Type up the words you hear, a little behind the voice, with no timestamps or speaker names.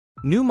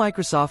New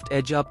Microsoft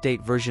Edge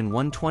Update version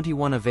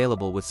 1.21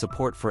 available with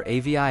support for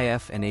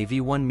AVIF and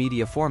AV1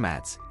 media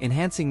formats,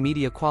 enhancing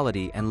media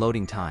quality and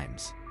loading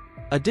times.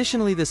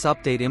 Additionally, this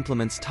update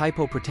implements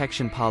typo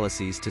protection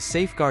policies to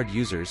safeguard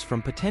users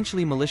from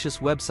potentially malicious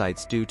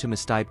websites due to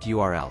mistyped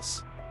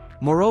URLs.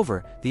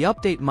 Moreover, the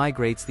update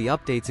migrates the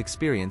update's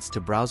experience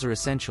to Browser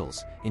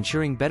Essentials,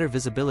 ensuring better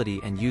visibility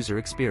and user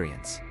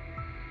experience.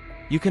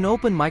 You can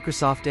open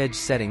Microsoft Edge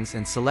settings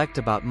and select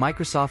about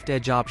Microsoft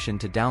Edge option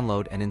to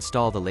download and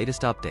install the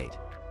latest update.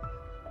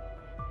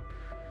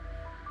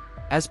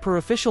 As per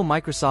official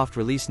Microsoft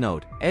release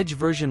note, Edge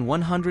version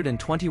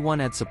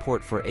 121 adds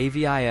support for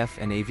AVIF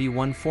and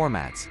AV1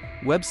 formats,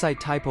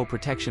 website typo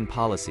protection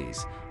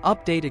policies,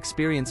 update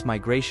experience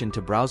migration to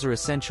Browser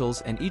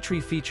Essentials, and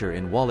eTree feature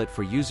in Wallet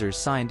for users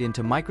signed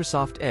into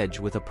Microsoft Edge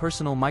with a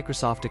personal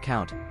Microsoft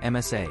account,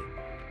 MSA.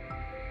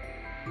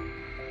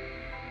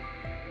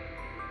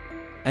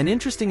 An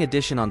interesting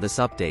addition on this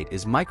update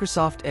is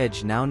Microsoft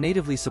Edge now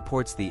natively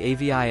supports the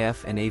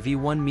AVIF and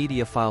AV1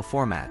 media file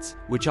formats,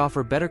 which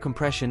offer better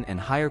compression and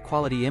higher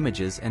quality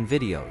images and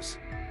videos.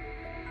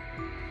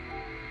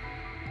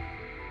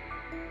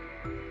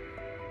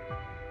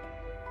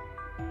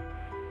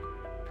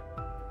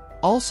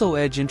 Also,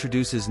 Edge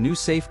introduces new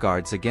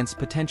safeguards against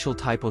potential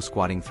typo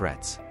squatting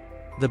threats.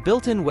 The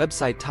built-in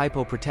website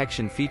typo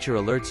protection feature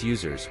alerts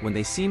users when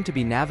they seem to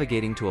be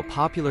navigating to a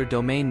popular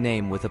domain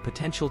name with a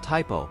potential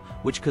typo,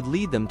 which could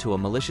lead them to a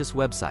malicious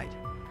website.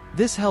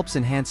 This helps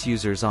enhance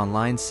users'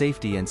 online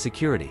safety and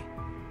security.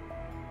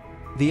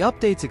 The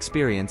update's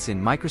experience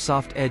in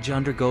Microsoft Edge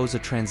undergoes a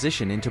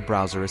transition into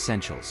Browser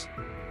Essentials.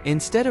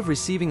 Instead of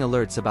receiving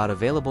alerts about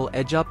available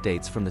Edge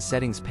updates from the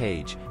settings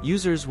page,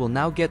 users will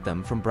now get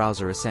them from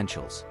Browser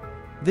Essentials.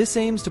 This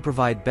aims to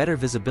provide better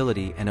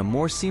visibility and a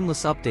more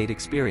seamless update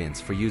experience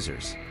for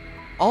users.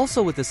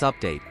 Also, with this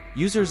update,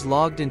 users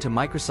logged into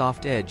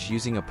Microsoft Edge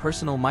using a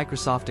personal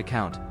Microsoft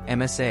account,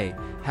 MSA,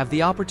 have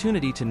the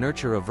opportunity to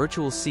nurture a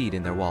virtual seed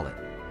in their wallet.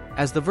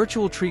 As the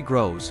virtual tree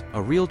grows,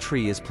 a real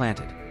tree is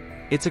planted.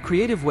 It's a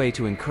creative way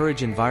to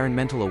encourage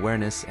environmental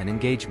awareness and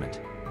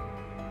engagement.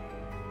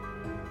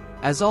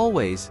 As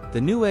always,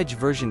 the new Edge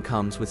version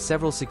comes with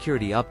several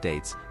security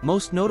updates,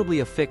 most notably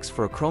a fix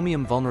for a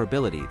Chromium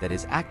vulnerability that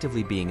is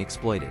actively being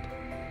exploited.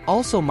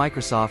 Also,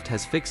 Microsoft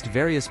has fixed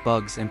various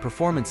bugs and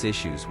performance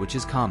issues, which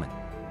is common.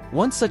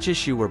 One such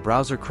issue were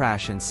browser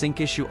crash and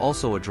sync issue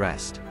also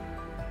addressed.